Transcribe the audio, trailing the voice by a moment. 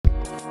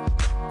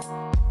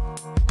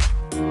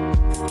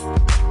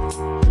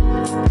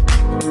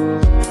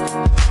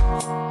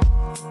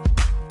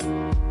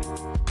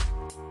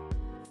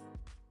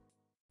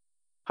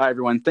Hi,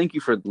 everyone. Thank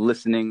you for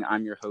listening.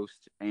 I'm your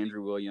host,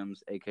 Andrew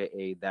Williams,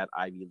 aka That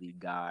Ivy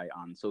League Guy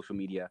on social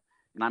media.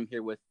 And I'm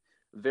here with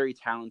a very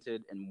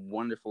talented and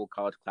wonderful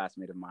college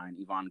classmate of mine,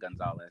 Yvonne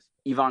Gonzalez.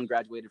 Yvonne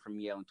graduated from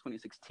Yale in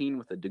 2016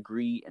 with a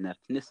degree in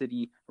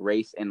ethnicity,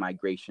 race, and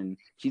migration.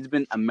 She's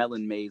been a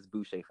Mellon Mays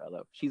Boucher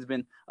Fellow. She's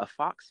been a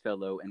Fox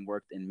Fellow and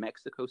worked in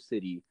Mexico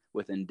City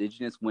with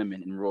indigenous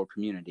women in rural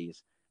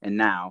communities. And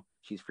now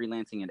she's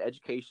freelancing in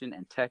education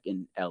and tech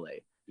in LA.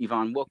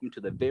 Yvonne, welcome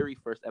to the very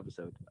first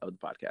episode of the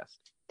podcast.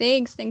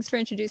 Thanks for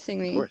introducing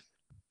me. Of course.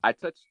 I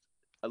touched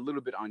a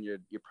little bit on your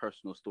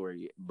personal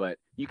story, but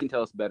you can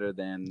tell us better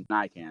than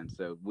I can.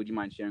 So would you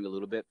mind sharing a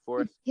little bit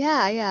for us?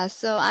 Yeah.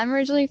 So I'm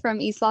originally from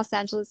East Los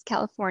Angeles,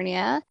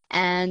 California.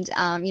 And,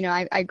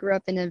 I grew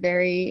up in a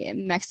very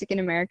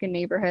Mexican-American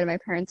neighborhood. My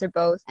parents are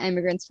both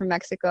immigrants from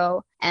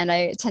Mexico. And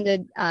I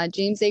attended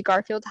James A.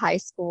 Garfield High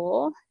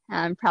School.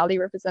 Proudly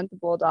represent the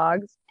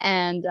Bulldogs.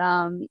 And,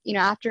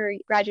 after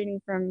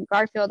graduating from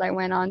Garfield, I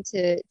went on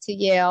to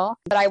Yale.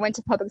 But I went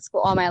to public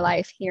school all my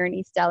life here in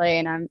East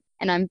LA, and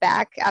I'm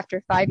back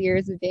after 5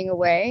 years of being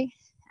away.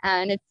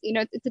 And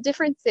it's a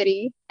different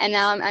city. And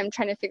now I'm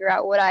trying to figure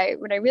out what I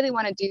really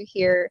want to do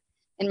here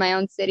in my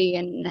own city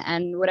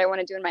and what I want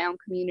to do in my own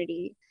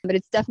community. But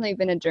it's definitely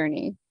been a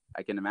journey.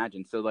 I can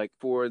imagine. So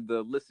for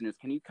the listeners,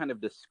 can you kind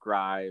of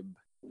describe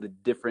the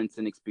difference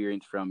in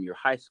experience from your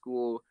high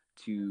school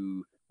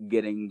to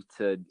getting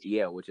to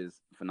Yale, which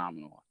is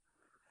phenomenal?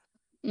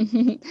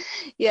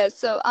 Yeah,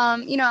 so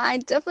I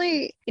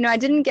definitely, I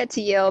didn't get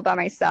to Yale by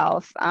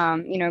myself.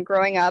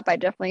 Growing up, I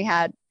definitely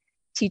had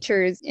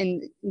teachers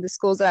in the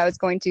schools that I was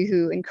going to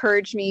who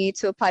encouraged me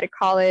to apply to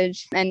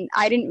college, and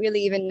I didn't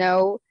really even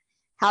know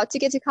how to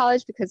get to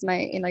college because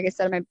like I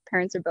said, my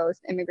parents are both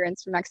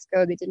immigrants from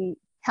Mexico. They didn't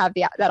have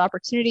that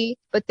opportunity,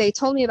 but they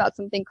told me about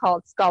something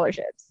called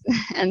scholarships.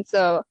 And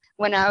so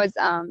when I was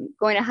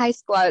going to high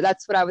school,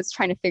 that's what I was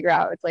trying to figure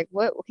out. It's like,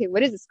 what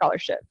is a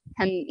scholarship?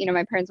 And,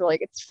 my parents were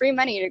like, it's free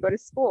money to go to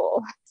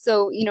school.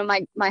 So,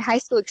 my high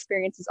school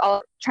experience is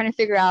all trying to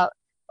figure out,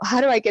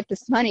 how do I get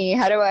this money?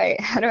 How do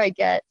I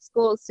get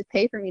schools to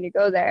pay for me to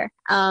go there?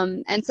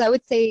 And so I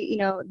would say,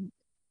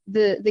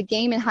 the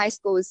game in high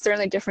school was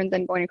certainly different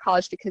than going to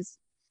college because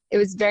it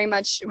was very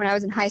much, when I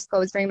was in high school, I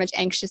was very much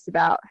anxious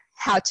about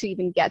how to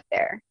even get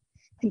there,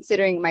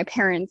 considering my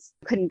parents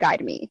couldn't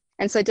guide me.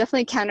 And so I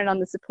definitely counted on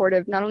the support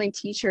of not only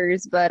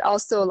teachers, but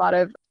also a lot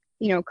of,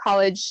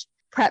 college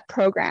prep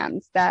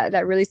programs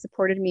that really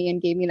supported me and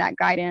gave me that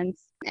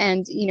guidance.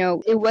 And,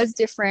 it was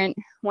different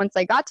once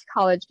I got to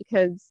college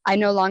because I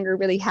no longer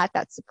really had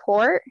that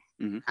support.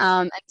 Mm-hmm.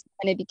 And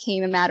it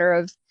became a matter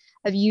of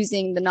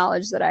using the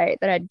knowledge that I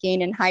had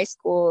gained in high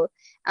school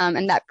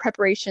and that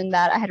preparation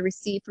that I had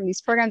received from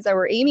these programs that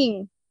were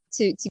aiming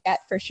to get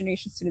first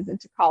generation students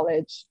into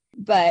college.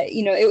 But,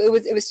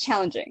 it was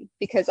challenging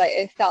because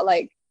I felt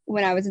like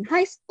when I was in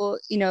high school,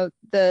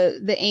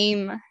 the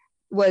aim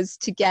was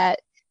to get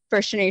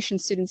first generation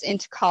students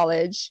into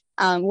college.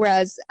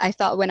 Whereas I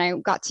felt when I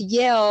got to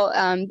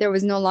Yale, there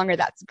was no longer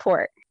that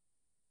support.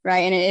 Right.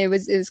 And it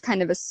was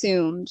kind of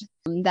assumed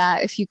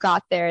that if you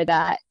got there,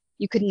 that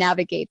you could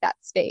navigate that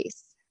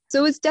space.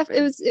 So it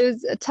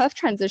was a tough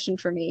transition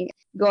for me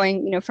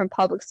going, from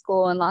public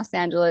school in Los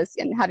Angeles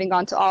and having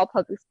gone to all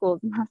public schools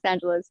in Los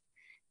Angeles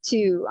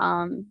to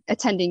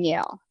attending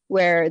Yale,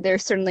 where there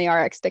certainly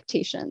are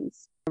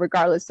expectations,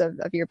 regardless of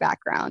your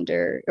background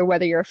or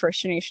whether you're a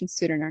first generation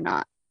student or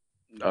not.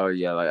 Oh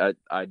yeah,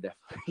 I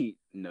definitely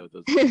know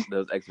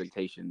those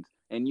expectations.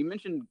 And you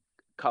mentioned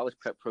college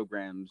prep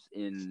programs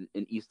in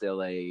East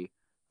LA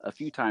a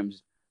few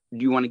times.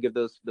 Do you want to give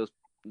those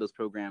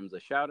programs a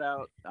shout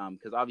out?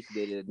 Because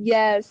obviously they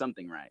did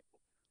something right.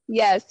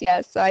 Yes.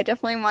 So I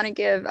definitely want to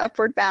give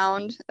Upward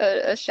Bound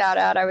a shout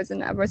out. I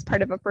was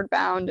part of Upward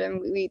Bound,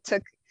 and we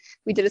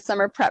did a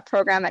summer prep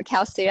program at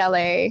Cal State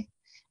LA,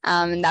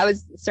 and that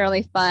was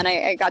certainly fun.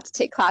 I got to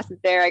take classes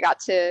there. I got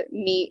to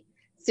meet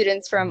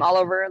students from all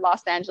over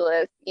Los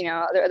Angeles,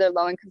 other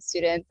low income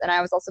students, and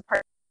I was also part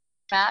of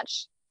the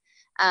match.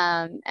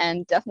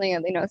 And definitely,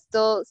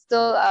 still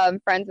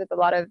friends with a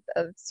lot of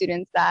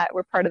students that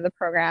were part of the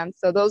program.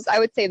 So I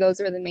would say those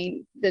are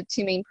the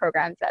two main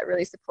programs that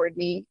really supported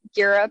me.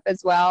 Gear Up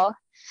as well.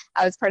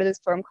 I was part of this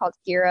program called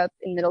Gear Up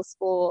in middle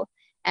school,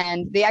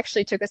 and they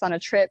actually took us on a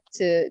trip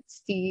to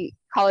see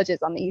colleges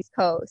on the East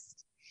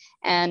Coast.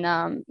 And,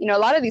 a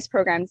lot of these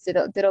programs did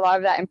a lot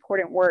of that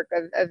important work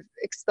of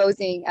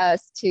exposing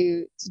us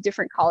to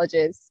different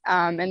colleges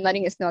and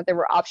letting us know that there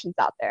were options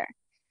out there.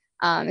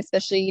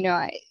 Especially,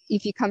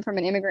 if you come from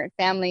an immigrant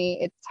family,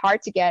 it's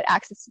hard to get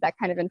access to that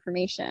kind of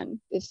information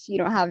if you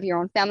don't have your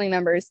own family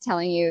members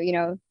telling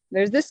you,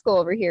 there's this school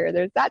over here,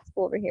 there's that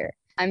school over here.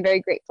 I'm very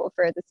grateful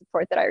for the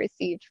support that I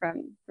received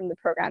from the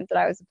programs that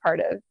I was a part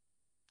of.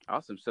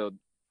 Awesome. So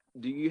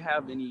do you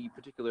have any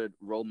particular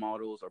role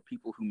models or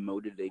people who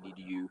motivated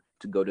you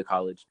to go to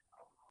college?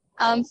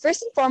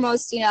 First and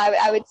foremost,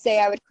 I would say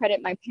I would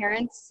credit my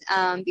parents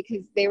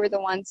because they were the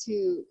ones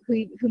who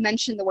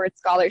mentioned the word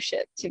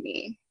scholarship to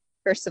me.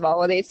 First of all,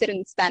 well, they said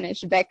in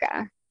Spanish,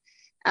 beca.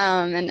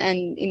 And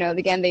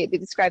again, they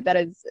describe that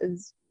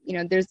as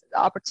there's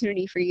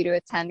opportunity for you to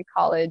attend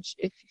college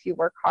if you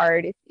work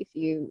hard, if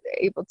you are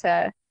able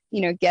to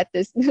get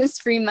this this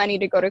free money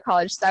to go to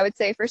college. So I would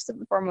say first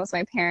and foremost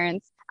my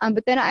parents.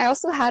 But then I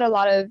also had a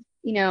lot of,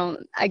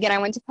 again, I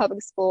went to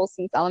public school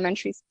since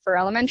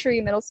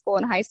elementary, middle school,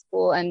 and high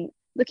school. And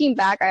looking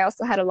back, I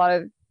also had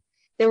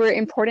there were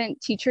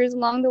important teachers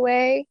along the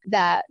way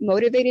that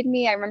motivated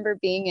me. I remember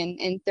being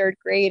in third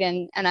grade,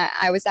 and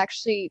I was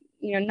actually,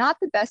 not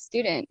the best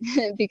student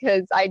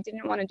because I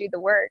didn't want to do the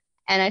work.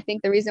 And I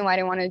think the reason why I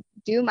didn't want to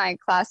do my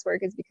classwork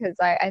is because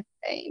I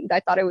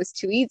thought it was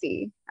too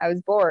easy. I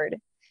was bored.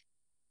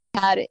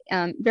 I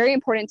had very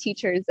important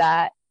teachers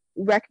that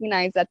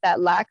recognized that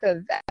lack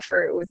of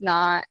effort was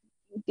not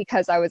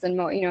because I was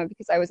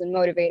because I wasn't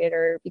motivated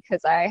or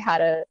because I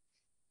had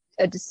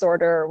a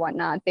disorder or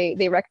whatnot.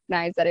 They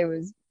recognized that it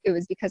was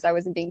because I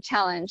wasn't being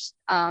challenged.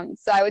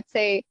 So I would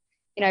say,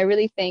 I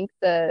really thank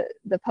the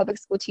public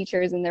school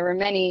teachers, and there were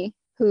many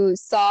who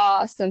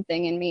saw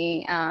something in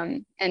me,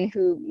 and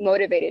who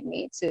motivated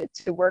me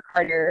to work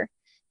harder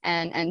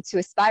and to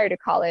aspire to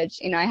college.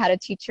 I had a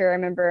teacher, I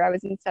remember I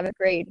was in 7th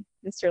grade,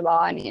 Mr.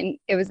 Law, and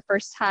it was the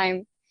first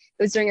time,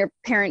 it was during a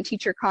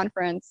parent-teacher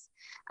conference,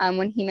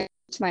 when he met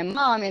to my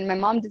mom, and my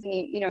mom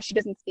doesn't, she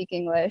doesn't speak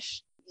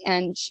English.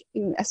 And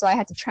so I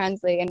had to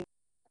translate, and I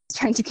was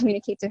trying to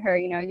communicate to her,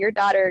 your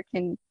daughter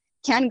can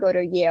go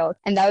to Yale.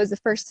 And that was the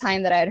first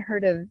time that I had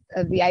heard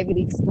of the Ivy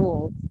League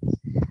schools.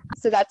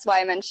 So that's why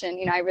I mentioned,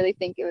 I really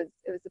think it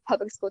was the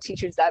public school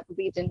teachers that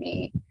believed in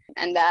me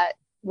and that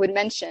would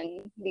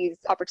mention these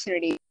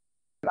opportunities.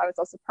 I was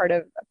also part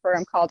of a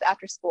program called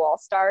After School All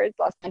Stars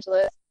Los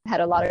Angeles. I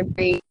had a lot of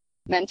great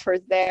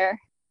mentors there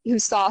who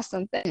saw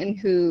something and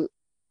who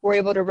were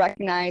able to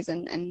recognize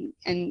and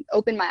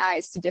open my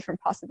eyes to different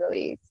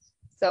possibilities.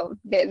 So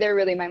they're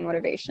really my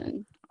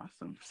motivation.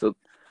 Awesome. So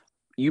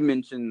you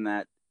mentioned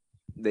that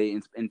they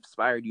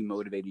inspired you,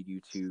 motivated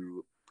you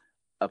to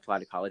apply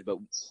to college, but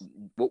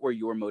what were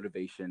your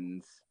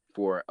motivations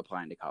for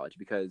applying to college?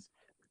 Because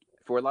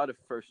for a lot of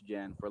first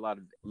gen, for a lot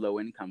of low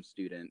income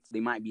students,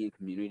 they might be in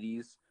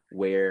communities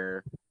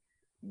where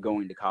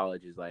going to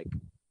college is like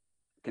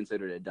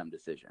considered a dumb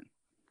decision.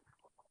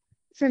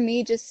 For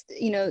me, just,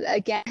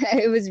 again,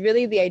 it was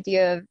really the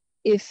idea of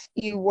if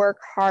you work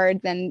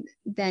hard, then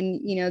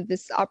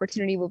this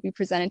opportunity will be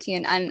presented to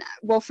you. And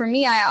well, for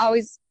me,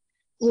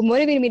 what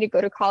motivated me to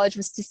go to college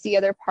was to see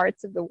other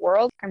parts of the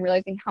world. I'm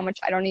realizing how much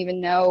I don't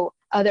even know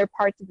other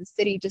parts of the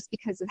city just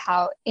because of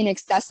how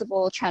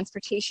inaccessible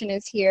transportation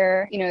is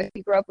here. If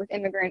you grow up with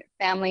immigrant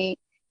family,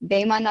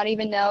 they might not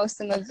even know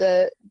some of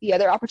the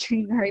other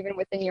opportunities that are even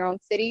within your own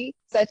city.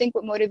 So I think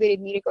what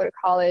motivated me to go to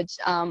college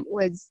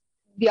was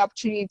the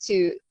opportunity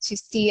to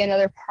see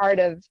another part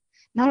of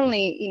not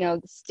only,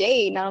 the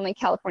state, not only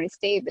California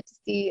state, but to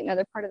see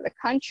another part of the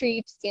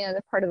country, to see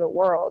another part of the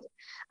world.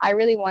 I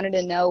really wanted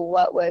to know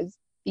what was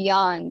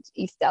beyond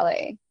East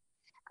LA.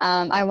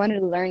 I wanted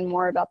to learn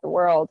more about the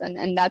world,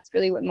 and that's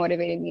really what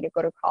motivated me to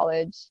go to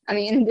college. I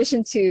mean, in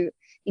addition to,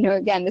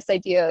 again, this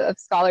idea of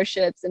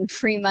scholarships and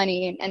free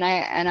money, and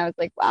I was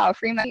like, wow,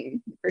 free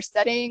money for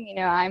studying,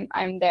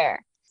 I'm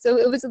there. So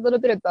it was a little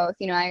bit of both.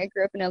 I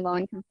grew up in a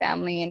low-income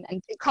family,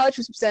 and college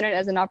was presented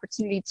as an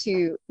opportunity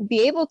to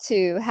be able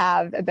to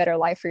have a better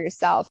life for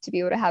yourself, to be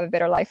able to have a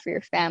better life for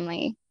your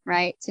family,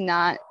 right? To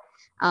not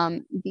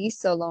be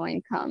so low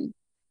income.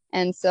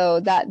 And so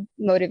that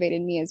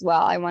motivated me as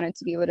well. I wanted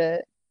to be able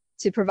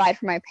to provide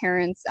for my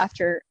parents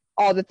after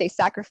all that they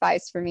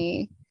sacrificed for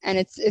me. And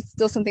it's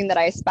still something that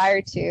I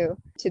aspire to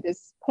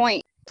this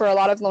point. For a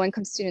lot of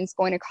low-income students,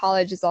 going to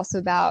college is also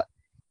about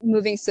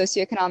moving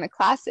socioeconomic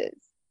classes,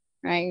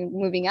 right?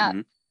 Moving up.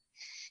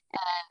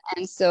 Mm-hmm.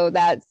 And so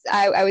that's,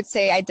 I would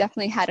say I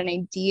definitely had an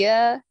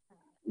idea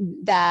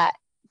that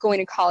going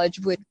to college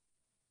would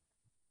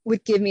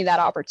give me that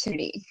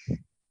opportunity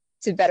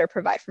to better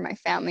provide for my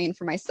family and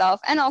for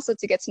myself, and also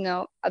to get to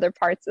know other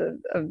parts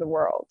of the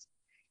world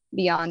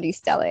beyond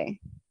East LA.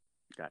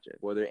 Gotcha.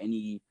 Were there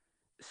any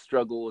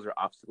struggles or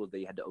obstacles that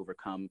you had to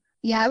overcome?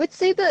 Yeah, I would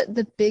say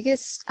the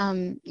biggest,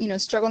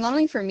 struggle, not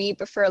only for me,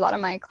 but for a lot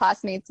of my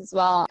classmates as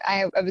well.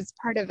 I was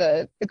part of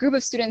a group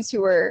of students who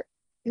were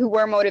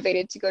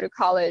motivated to go to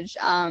college.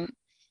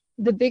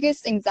 The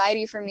biggest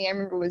anxiety for me, I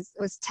remember,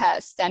 was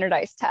tests,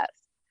 standardized tests.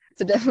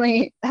 So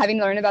definitely having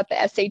learned about the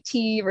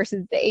SAT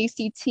versus the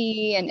ACT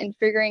and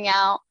figuring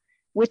out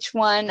which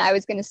one I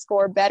was going to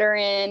score better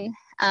in.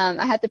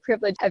 I had the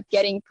privilege of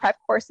getting prep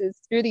courses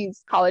through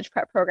these college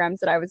prep programs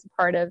that I was a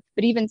part of.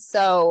 But even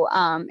so,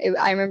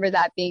 I remember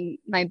that being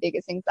my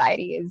biggest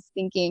anxiety, is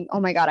thinking,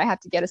 oh my God, I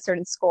have to get a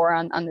certain score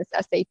on this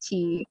SAT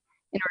in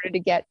order to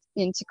get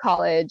into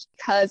college,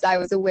 because I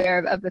was aware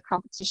of the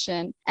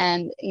competition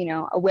and,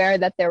 aware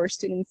that there were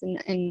students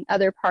in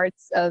other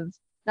parts of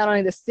not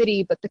only the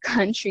city, but the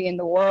country and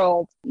the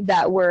world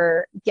that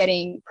were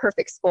getting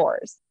perfect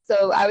scores.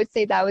 So I would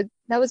say that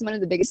was one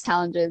of the biggest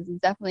challenges, is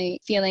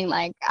definitely feeling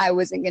like I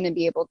wasn't going to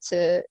be able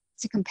to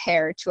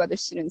compare to other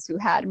students who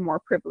had more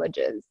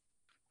privileges.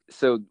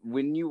 So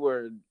when you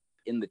were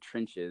in the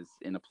trenches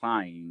in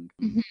applying,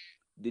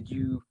 did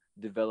you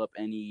develop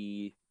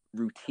any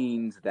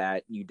routines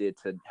that you did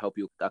to help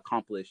you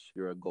accomplish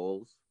your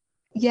goals?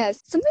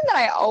 Yes, something that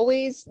I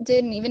always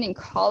did, and even in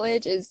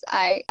college, is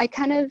I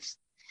kind of,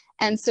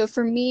 and so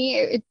for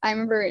me, I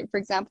remember, for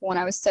example, when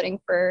I was studying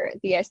for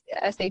the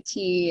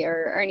SAT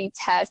or any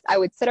test, I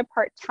would set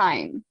apart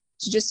time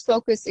to just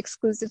focus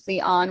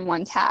exclusively on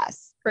one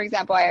task. For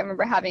example, I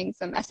remember having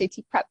some SAT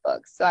prep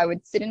books. So I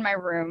would sit in my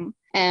room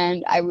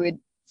and I would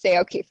say,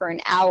 okay, for an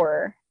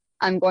hour,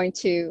 I'm going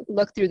to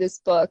look through this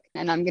book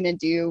and I'm going to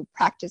do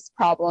practice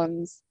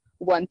problems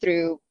 1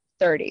 through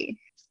 30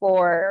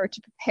 or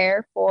to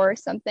prepare for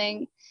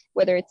something,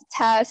 whether it's a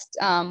test,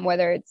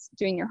 whether it's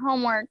doing your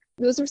homework.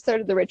 Those were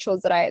sort of the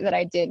rituals that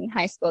I did in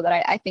high school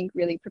that I think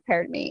really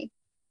prepared me.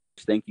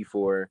 Thank you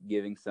for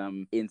giving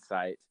some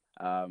insight.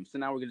 So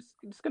now we're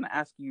just going to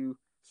ask you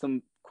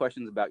some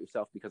questions about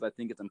yourself, because I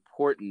think it's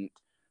important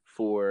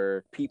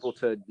for people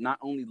to not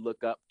only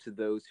look up to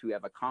those who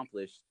have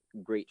accomplished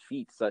great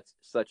feats,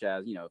 such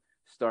as,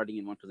 starting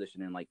in one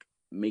position and like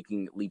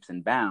making leaps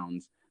and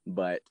bounds,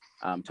 but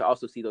to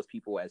also see those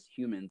people as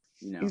humans,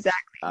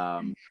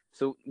 Exactly.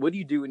 So what do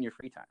you do in your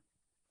free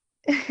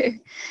time?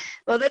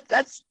 Well,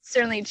 that's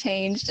certainly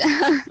changed.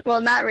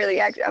 Well, not really,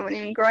 actually. I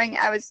mean,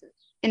 I was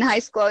in high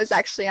school, I was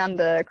actually on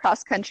the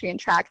cross country and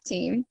track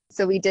team.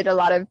 So we did a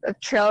lot of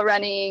trail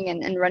running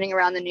and running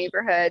around the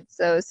neighborhood.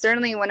 So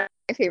certainly one of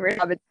my favorite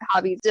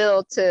hobbies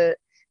still to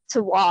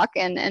walk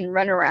and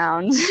run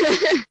around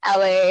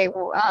LA,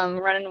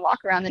 run and walk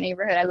around the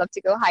neighborhood. I love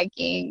to go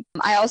hiking.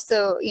 I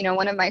also,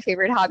 one of my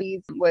favorite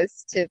hobbies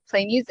was to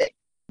play music.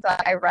 So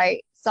I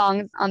write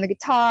songs on the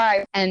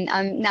guitar, and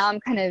I'm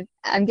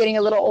getting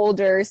a little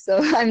older, so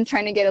I'm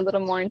trying to get a little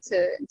more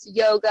into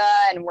yoga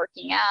and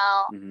working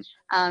out.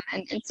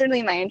 And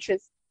certainly my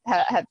interests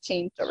have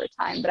changed over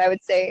time, but I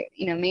would say,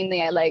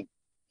 mainly I like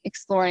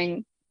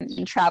exploring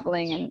and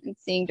traveling and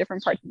seeing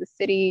different parts of the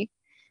city,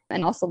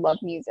 and also love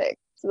music.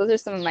 So those are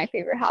some of my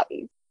favorite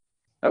hobbies.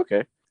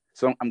 Okay.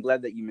 So I'm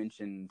glad that you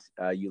mentioned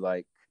you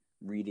like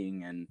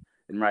reading and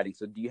writing.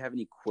 So do you have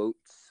any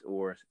quotes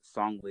or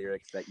song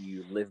lyrics that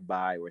you live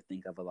by or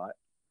think of a lot?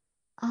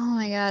 Oh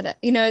my God.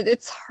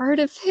 It's hard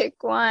to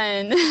pick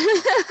one.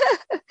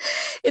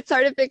 It's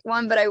hard to pick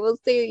one, but I will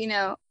say,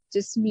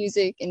 just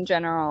music in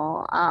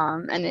general.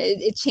 And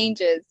it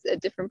changes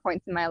at different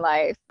points in my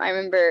life. I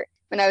remember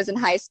when I was in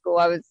high school,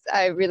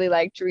 I really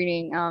liked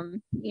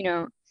reading,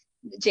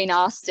 Jane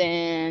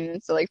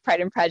Austen, so like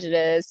Pride and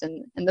Prejudice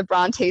and the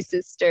Bronte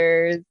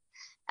sisters,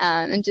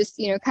 and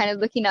just kind of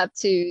looking up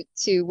to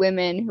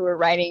women who were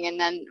writing. And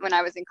then when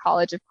I was in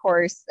college, of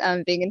course,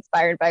 being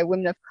inspired by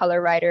women of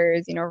color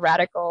writers,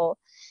 radical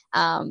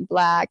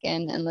Black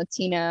and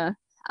Latina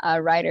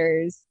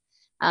writers,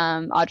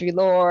 Audre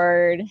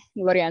Lorde,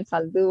 Gloria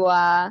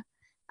Anzaldúa.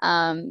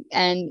 And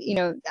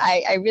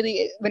I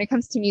really, when it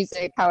comes to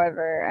music,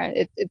 however,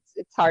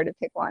 it's hard to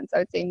pick one. So I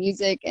would say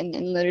music and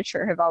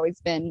literature have always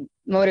been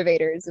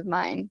motivators of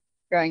mine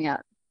growing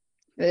up.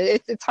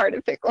 It's hard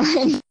to pick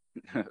one.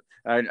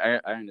 I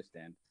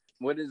understand.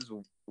 What is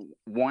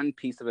one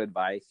piece of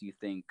advice you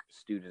think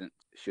students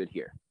should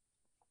hear?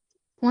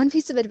 One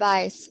piece of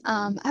advice,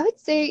 I would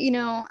say,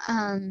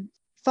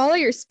 follow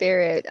your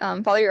spirit,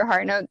 follow your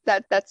heart. No,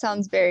 that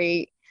sounds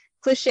very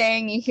cliche,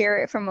 and you hear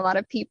it from a lot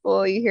of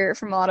people, you hear it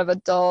from a lot of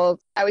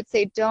adults. I would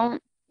say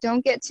don't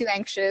get too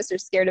anxious or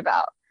scared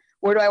about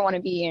where do I want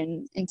to be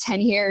in 10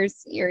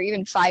 years or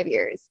even 5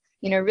 years.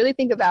 Really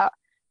think about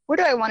where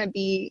do I want to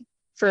be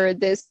for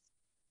this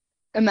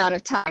amount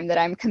of time that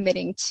I'm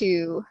committing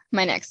to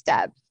my next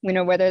step,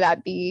 whether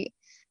that be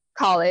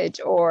college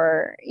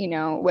or,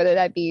 whether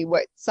that be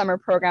what summer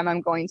program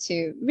I'm going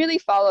to. Really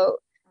follow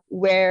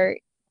where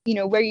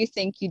you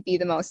think you'd be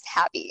the most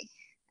happy,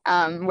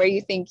 where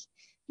you think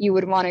you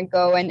would want to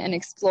go and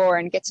explore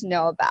and get to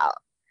know about.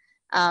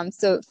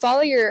 So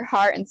follow your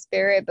heart and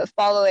spirit, but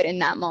follow it in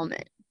that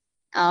moment,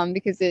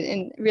 because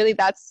really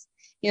that's,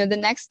 the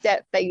next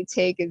step that you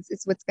take is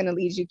what's going to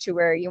lead you to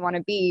where you want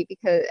to be.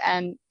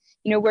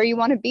 Where you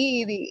want to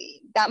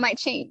be, that might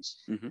change.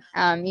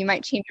 You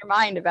might change your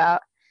mind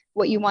about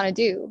what you want to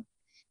do.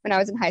 When I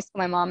was in high school,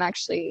 my mom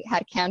actually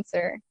had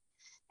cancer,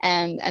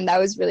 and that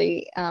was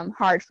really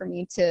hard for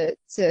me to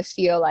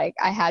feel like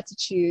I had to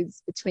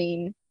choose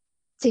between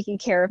taking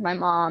care of my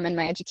mom and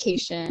my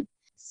education.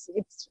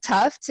 It's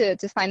tough to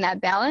find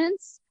that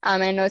balance.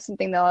 I know it's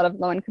something that a lot of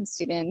low-income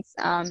students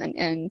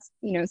and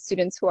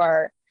students who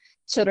are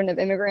children of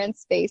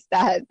immigrants face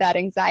that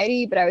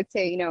anxiety. But I would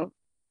say,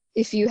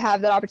 if you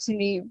have that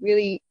opportunity,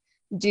 really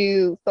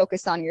do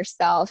focus on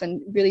yourself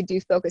and really do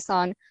focus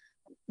on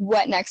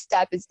what next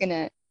step is going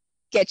to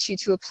get you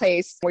to a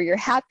place where you're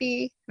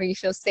happy, where you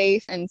feel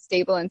safe and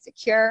stable and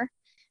secure.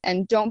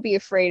 And don't be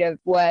afraid of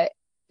what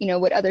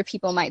other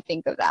people might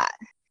think of that.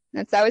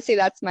 So I would say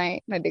that's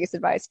my biggest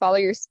advice. Follow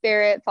your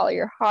spirit, follow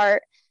your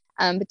heart,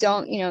 but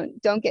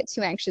don't get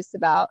too anxious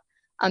about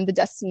the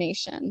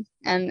destination,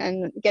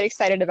 and get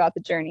excited about the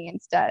journey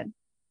instead.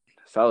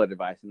 Solid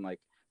advice. And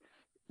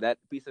That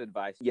piece of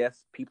advice,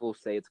 yes, people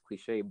say it's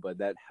cliche, but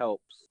that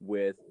helps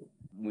with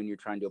when you're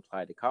trying to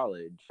apply to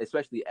college,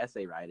 especially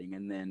essay writing.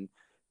 And then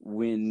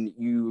when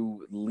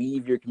you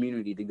leave your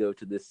community to go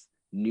to this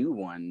new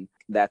one,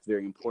 that's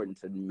very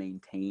important to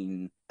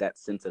maintain that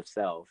sense of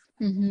self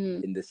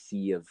in the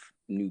sea of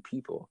new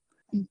people.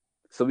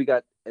 So we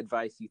got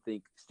advice you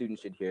think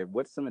students should hear.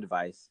 What's some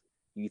advice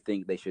you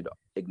think they should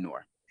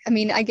ignore? I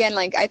mean, again,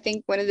 like I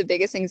think one of the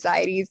biggest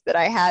anxieties that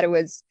I had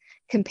was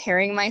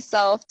comparing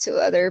myself to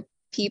other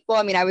people.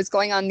 I mean, I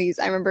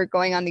remember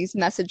going on these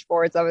message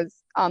boards. I was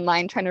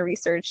online trying to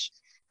research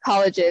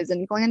colleges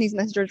and going on these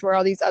message boards where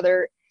all these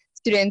other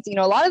students,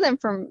 a lot of them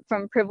from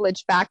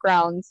privileged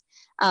backgrounds,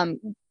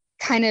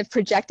 kind of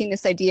projecting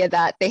this idea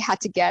that they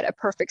had to get a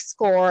perfect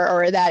score,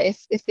 or that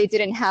if they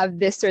didn't have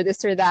this or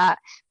that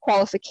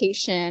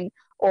qualification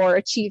or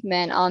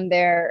achievement on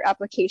their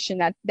application,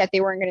 that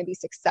they weren't going to be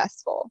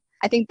successful.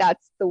 I think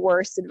that's the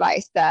worst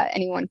advice that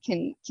anyone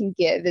can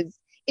give, is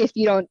if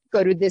you don't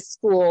go to this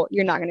school,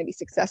 you're not going to be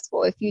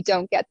successful. If you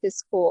don't get this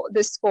school,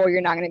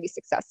 you're not going to be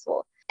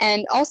successful.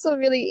 And also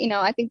really,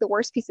 I think the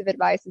worst piece of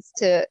advice is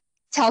to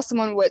tell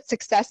someone what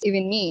success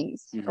even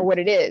means or what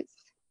it is.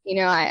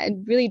 I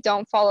really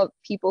don't follow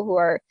people who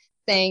are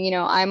saying,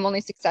 I'm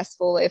only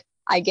successful if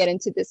I get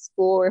into this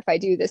school or if I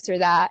do this or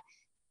that.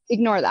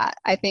 Ignore that.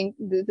 I think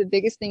the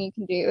biggest thing you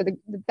can do, or the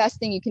best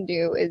thing you can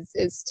do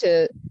is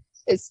to,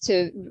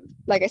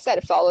 like I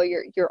said, follow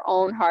your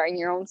own heart and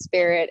your own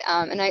spirit.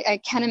 And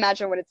I can't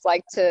imagine what it's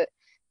like to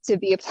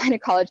be applying to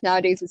college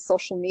nowadays with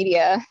social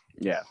media.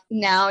 Yeah.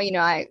 Now,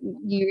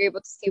 you're able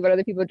to see what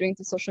other people are doing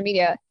through social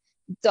media.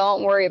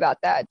 Don't worry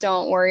about that.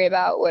 Don't worry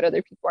about what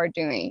other people are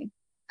doing.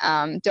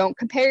 Don't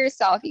compare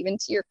yourself even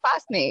to your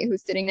classmate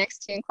who's sitting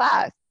next to you in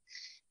class.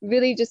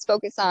 Really just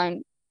focus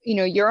on,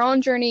 your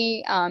own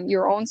journey,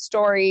 your own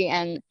story,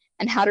 and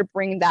how to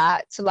bring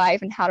that to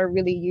life, and how to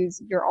really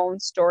use your own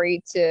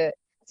story to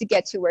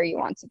get to where you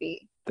want to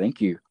be.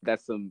 Thank you.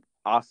 That's some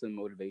awesome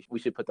motivation. We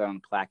should put that on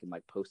a plaque and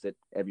post it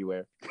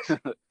everywhere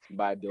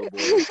by a billboard.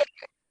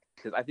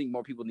 Because I think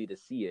more people need to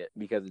see it,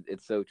 because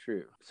it's so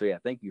true. So yeah,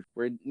 thank you.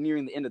 We're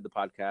nearing the end of the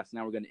podcast.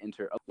 Now we're going to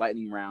enter a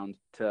lightning round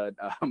to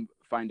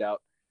find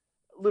out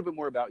a little bit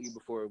more about you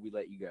before we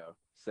let you go.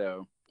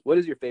 So what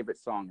is your favorite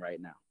song right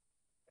now?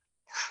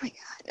 Oh my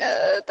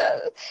God.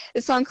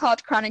 The song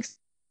called Chronic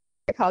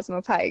by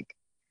Cosmo Pike.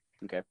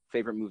 Okay.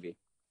 Favorite movie?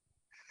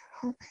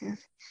 Oh, man.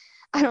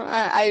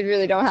 I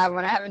really don't have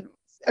one. I haven't.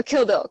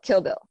 Kill Bill.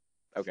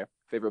 Okay.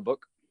 Favorite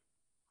book?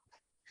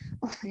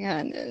 Oh my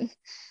God.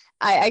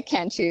 I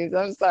can't choose.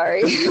 I'm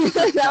sorry.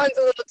 That one's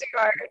a little too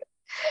hard.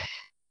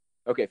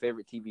 Okay.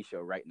 Favorite TV show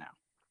right now?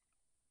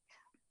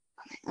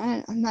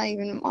 I'm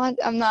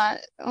not.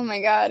 Oh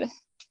my God.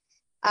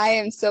 I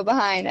am so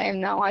behind. I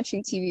am not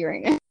watching TV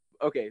right now.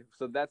 Okay.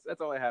 So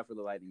that's all I have for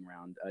the lightning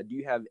round. Do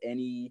you have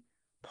any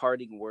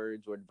parting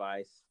words or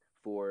advice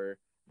for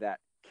that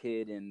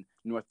kid in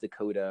North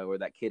Dakota, or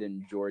that kid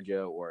in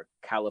Georgia or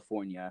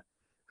California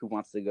who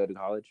wants to go to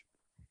college?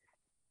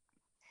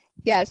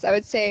 Yes, I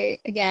would say,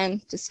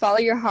 again, just follow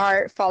your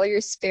heart, follow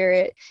your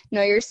spirit,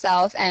 know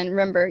yourself, and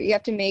remember, you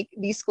have to make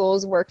these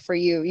schools work for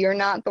you. You're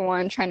not the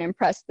one trying to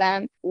impress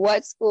them.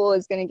 What school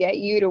is going to get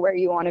you to where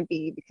you want to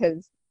be?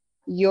 Because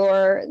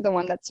you're the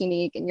one that's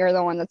unique, and you're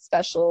the one that's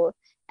special,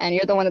 and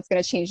you're the one that's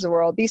going to change the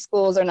world. These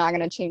schools are not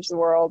going to change the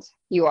world.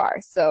 You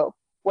are. So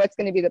what's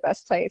going to be the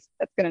best place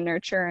that's going to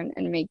nurture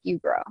and make you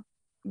grow?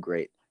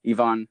 Great.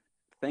 Yvonne,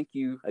 thank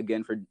you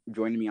again for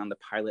joining me on the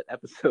pilot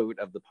episode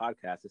of the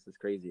podcast. This is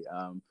crazy.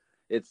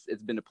 It's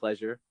been a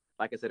pleasure.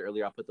 Like I said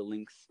earlier, I'll put the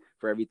links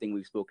for everything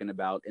we've spoken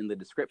about in the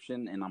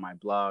description and on my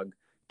blog,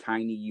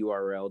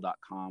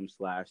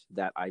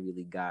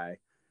 tinyurl.com/thatIvyLeagueGuy.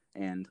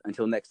 And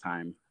until next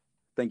time,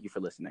 thank you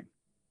for listening.